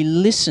actually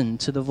listen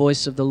to the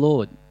voice of the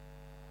Lord.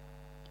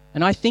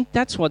 And I think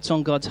that's what's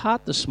on God's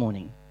heart this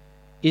morning,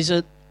 is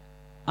that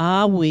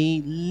are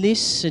we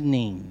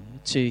listening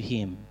to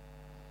Him?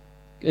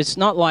 It's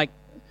not like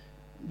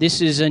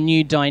this is a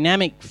new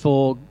dynamic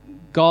for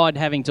God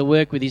having to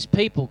work with His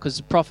people, because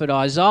the prophet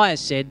Isaiah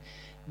said,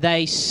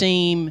 they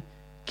seem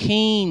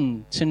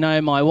keen to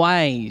know my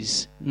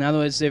ways. In other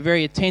words, they're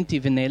very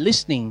attentive and they're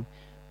listening.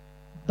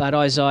 But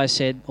Isaiah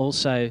said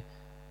also,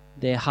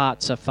 their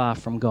hearts are far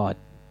from God.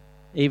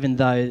 Even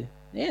though,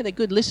 they're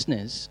good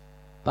listeners,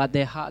 but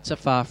their hearts are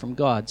far from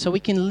God. So we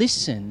can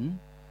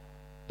listen,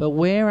 but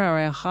where are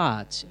our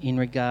hearts in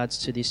regards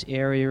to this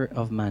area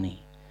of money?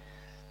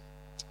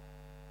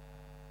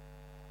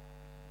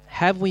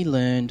 Have we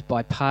learned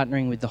by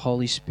partnering with the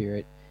Holy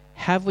Spirit,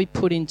 have we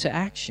put into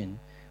action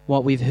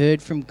what we've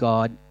heard from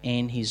God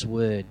and His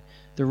Word?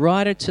 The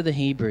writer to the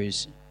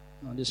Hebrews,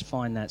 I'll just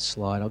find that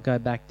slide, I'll go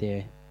back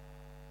there.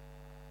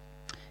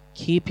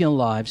 Keep your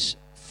lives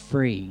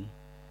free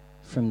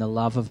from the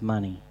love of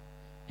money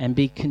and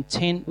be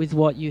content with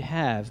what you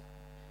have,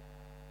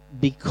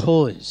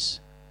 because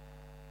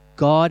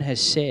God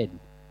has said,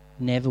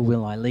 never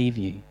will I leave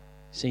you.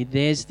 See,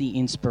 there's the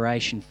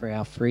inspiration for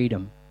our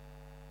freedom.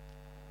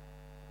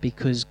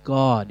 Because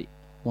God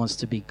wants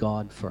to be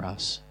God for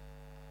us.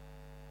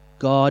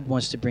 God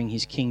wants to bring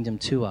His kingdom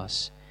to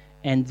us.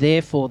 And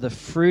therefore the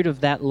fruit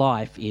of that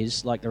life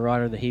is, like the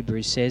writer of the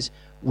Hebrews says,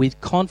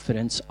 with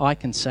confidence I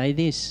can say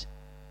this,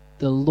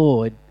 the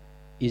Lord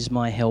is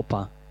my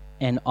helper,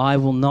 and I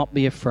will not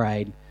be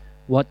afraid.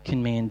 What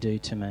can man do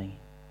to me?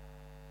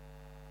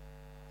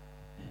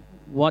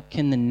 What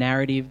can the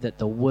narrative that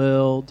the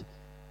world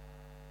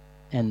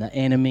and the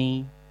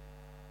enemy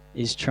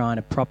is trying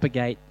to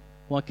propagate,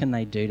 what can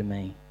they do to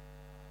me?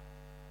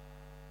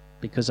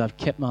 Because I've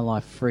kept my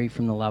life free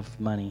from the love of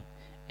money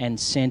and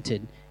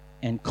centered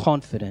and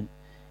confident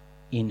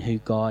in who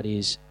God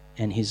is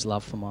and His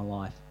love for my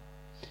life.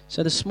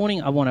 So this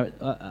morning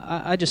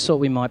I just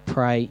thought we might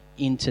pray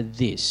into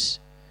this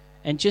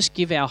and just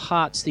give our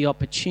hearts the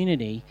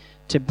opportunity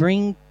to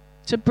bring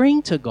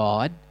to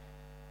God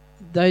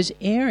those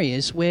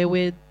areas where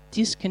we're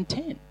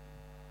discontent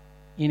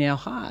in our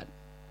heart.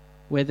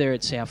 Whether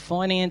it's our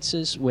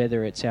finances,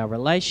 whether it's our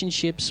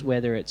relationships,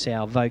 whether it's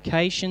our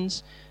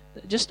vocations,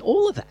 just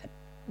all of that.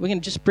 We're going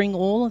to just bring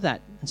all of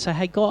that and say,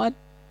 hey, God,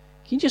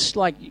 can you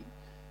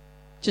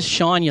just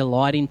shine your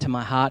light into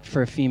my heart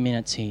for a few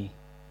minutes here?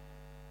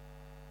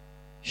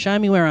 Show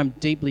me where I'm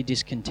deeply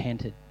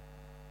discontented.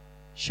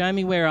 Show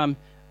me where I'm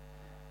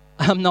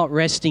not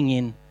resting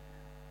in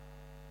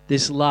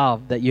this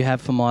love that you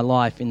have for my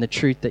life, in the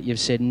truth that you've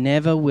said,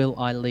 never will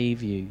I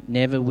leave you,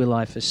 never will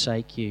I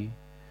forsake you.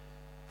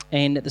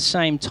 And at the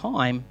same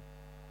time,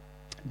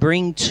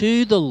 bring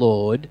to the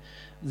Lord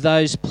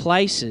those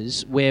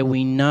places where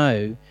we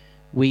know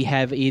we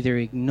have either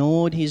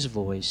ignored His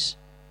voice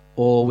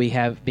or we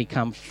have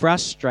become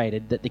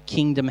frustrated that the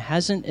kingdom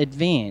hasn't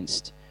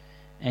advanced,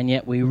 and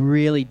yet we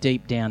really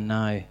deep down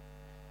know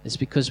it's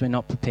because we're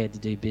not prepared to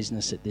do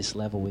business at this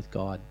level with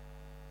God.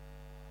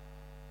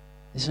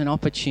 There's an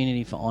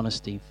opportunity for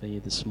honesty for you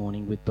this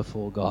morning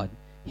before God.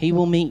 He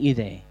will meet you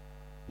there.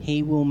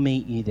 He will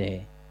meet you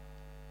there.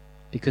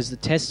 Because the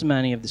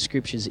testimony of the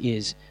Scriptures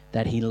is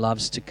that He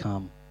loves to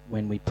come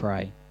when we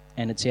pray.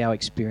 And it's our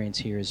experience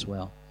here as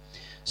well.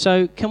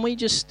 So can we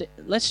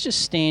let's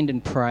just stand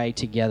and pray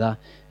together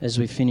as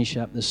we finish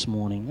up this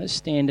morning. Let's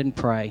stand and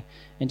pray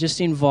and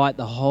just invite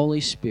the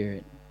Holy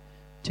Spirit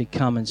to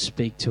come and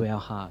speak to our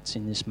hearts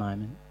in this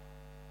moment.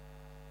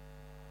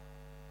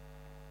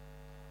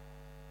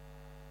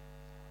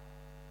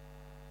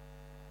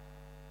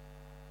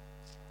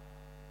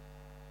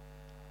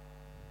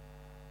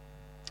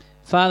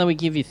 Father, we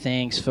give you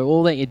thanks for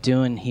all that you're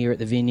doing here at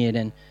the Vineyard,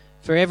 and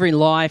for every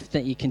life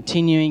that you're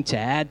continuing to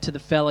add to the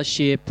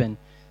fellowship, and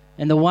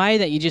the way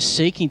that you're just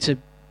seeking to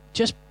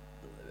just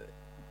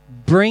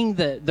bring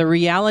the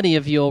reality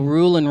of your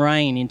rule and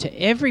reign into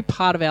every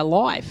part of our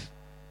life,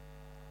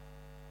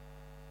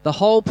 the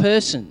whole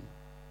person.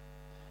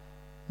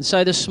 And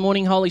so this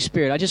morning, Holy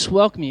Spirit, I just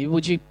welcome you.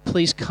 Would you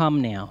please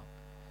come now?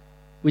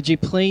 Would you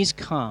please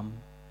come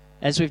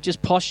as we've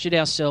just postured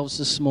ourselves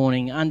this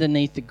morning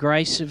underneath the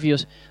grace of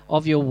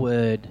your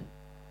word,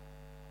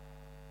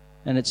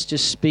 and it's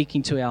just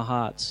speaking to our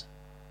hearts.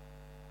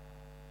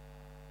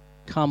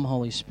 Come,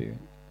 Holy Spirit.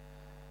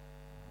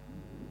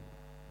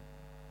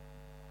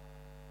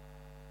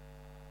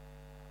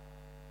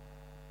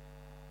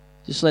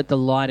 Just let the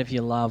light of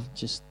your love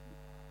just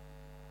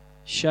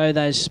show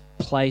those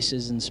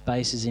places and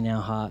spaces in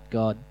our heart,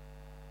 God,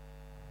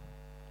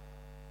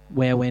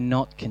 where we're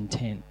not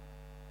content.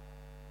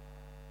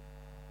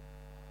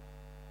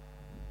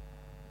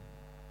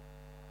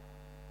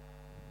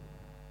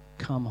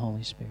 Come,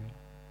 Holy Spirit.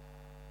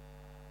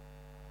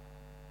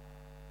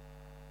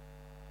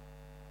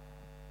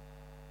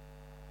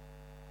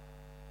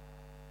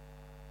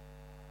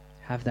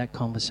 Have that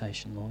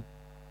conversation, Lord.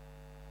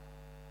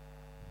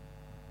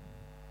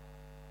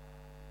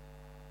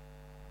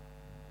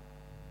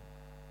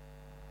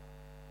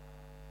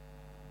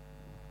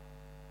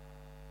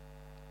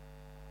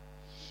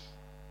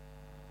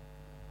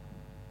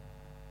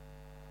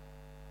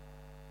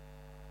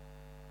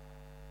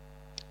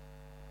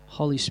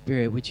 Holy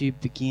Spirit, would you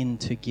begin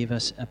to give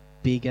us a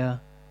bigger,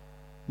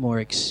 more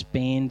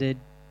expanded,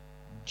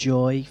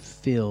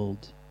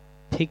 joy-filled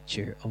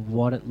picture of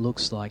what it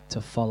looks like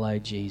to follow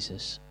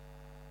Jesus?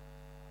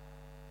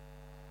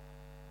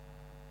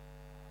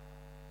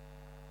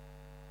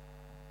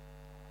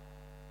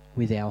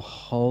 With our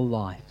whole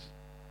life,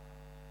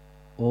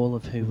 all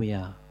of who we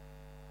are.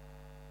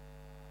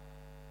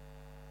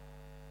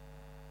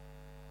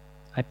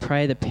 I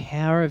pray the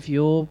power of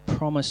your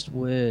promised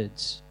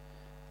words,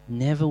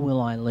 never will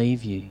I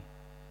leave you,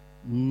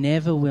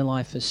 never will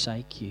I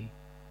forsake you.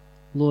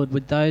 Lord,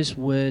 would those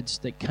words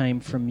that came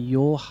from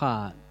your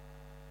heart,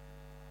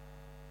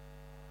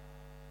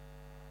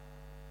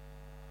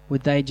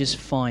 would they just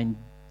find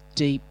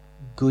deep,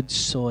 good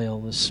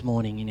soil this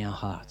morning in our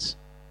hearts?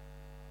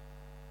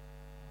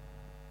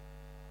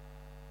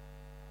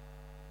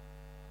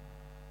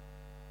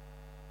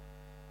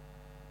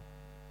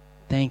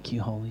 Thank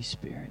you, Holy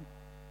Spirit.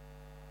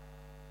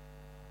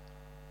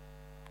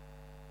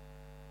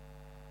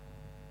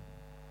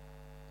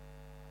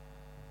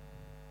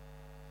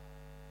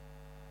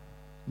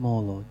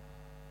 More, Lord.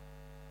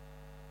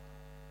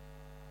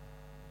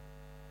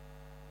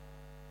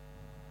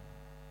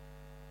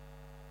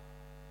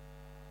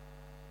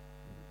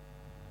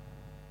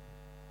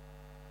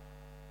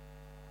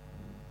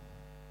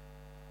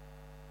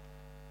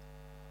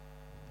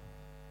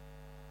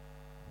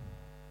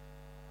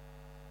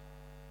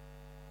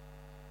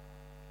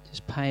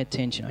 Just pay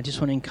attention. I just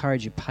want to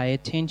encourage you, pay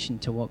attention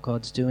to what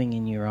God's doing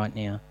in you right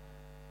now.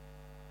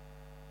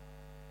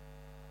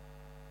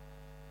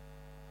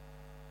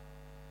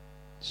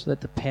 So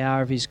let the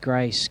power of His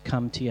grace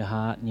come to your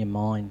heart and your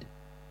mind,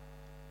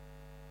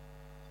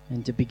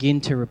 and to begin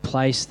to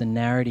replace the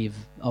narrative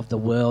of the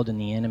world and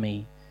the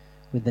enemy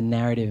with the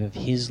narrative of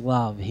His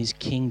love, His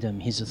kingdom,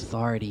 His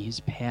authority,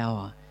 His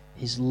power,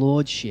 His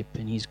lordship,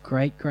 and His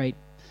great, great,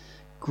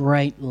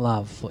 great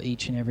love for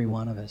each and every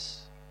one of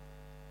us.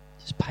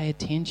 Just pay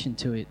attention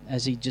to it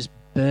as He just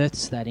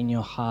births that in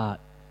your heart.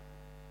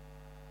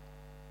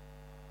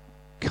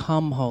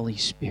 Come, Holy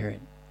Spirit.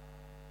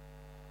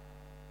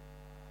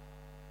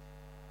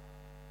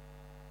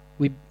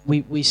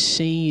 We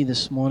see you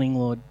this morning,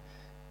 Lord,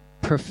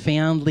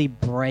 profoundly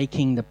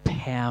breaking the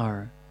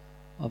power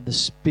of the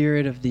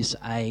spirit of this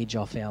age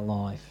off our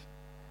life.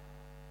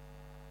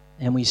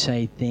 And we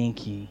say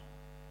thank you.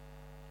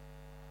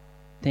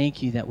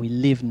 Thank you that we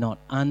live not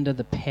under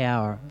the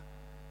power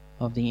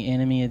of the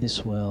enemy of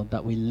this world,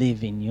 but we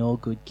live in your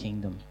good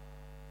kingdom.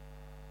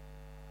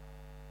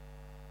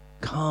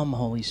 Come,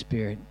 Holy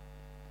Spirit.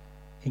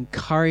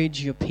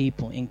 Encourage your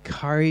people.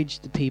 Encourage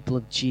the people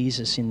of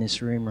Jesus in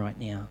this room right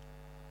now.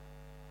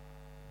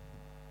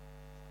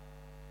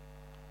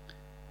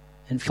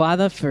 And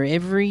Father, for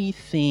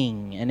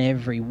everything and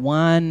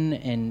everyone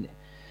and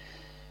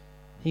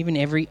even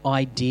every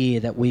idea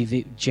that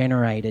we've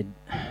generated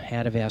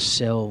out of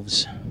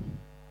ourselves,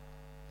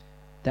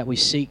 that we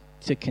seek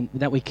to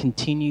that we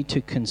continue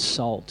to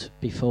consult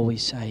before we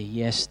say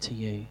yes to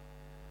you,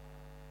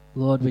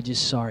 Lord, we're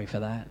just sorry for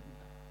that,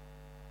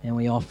 and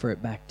we offer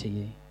it back to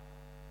you.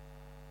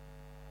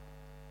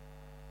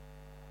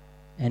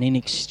 And in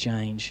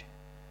exchange,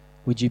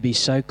 would you be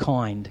so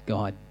kind,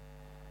 God,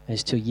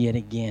 as to yet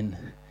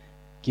again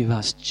give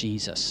us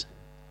Jesus.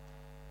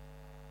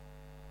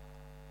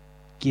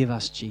 Give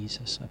us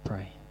Jesus, I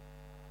pray.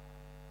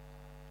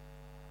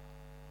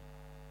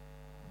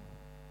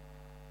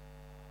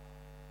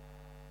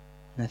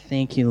 And I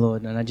thank you,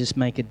 Lord, and I just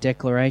make a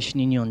declaration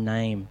in your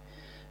name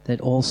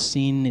that all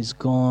sin is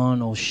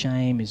gone, all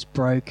shame is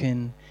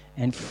broken,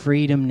 and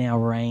freedom now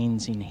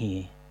reigns in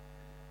here.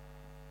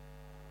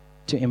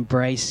 To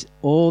embrace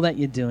all that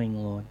you're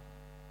doing, Lord.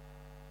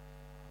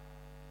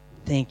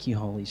 Thank you,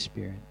 Holy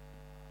Spirit.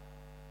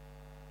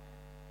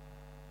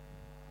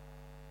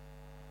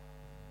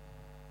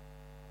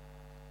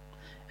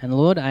 And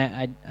Lord,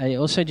 I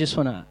also just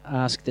want to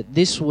ask that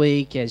this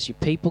week, as your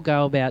people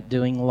go about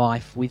doing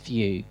life with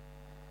you,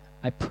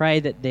 I pray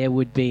that there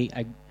would be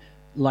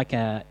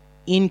a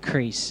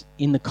increase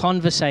in the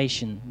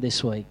conversation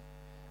this week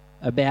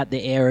about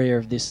the area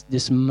of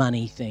this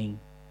money thing,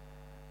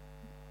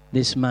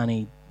 this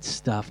money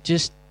stuff.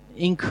 Just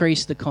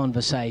increase the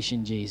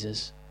conversation,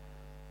 Jesus.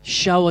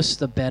 Show us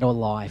the better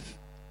life.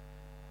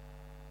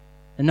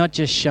 And not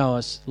just show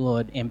us,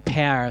 Lord,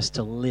 empower us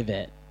to live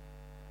it,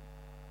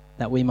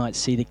 that we might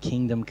see the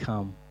kingdom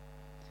come.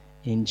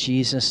 In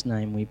Jesus'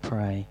 name we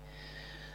pray.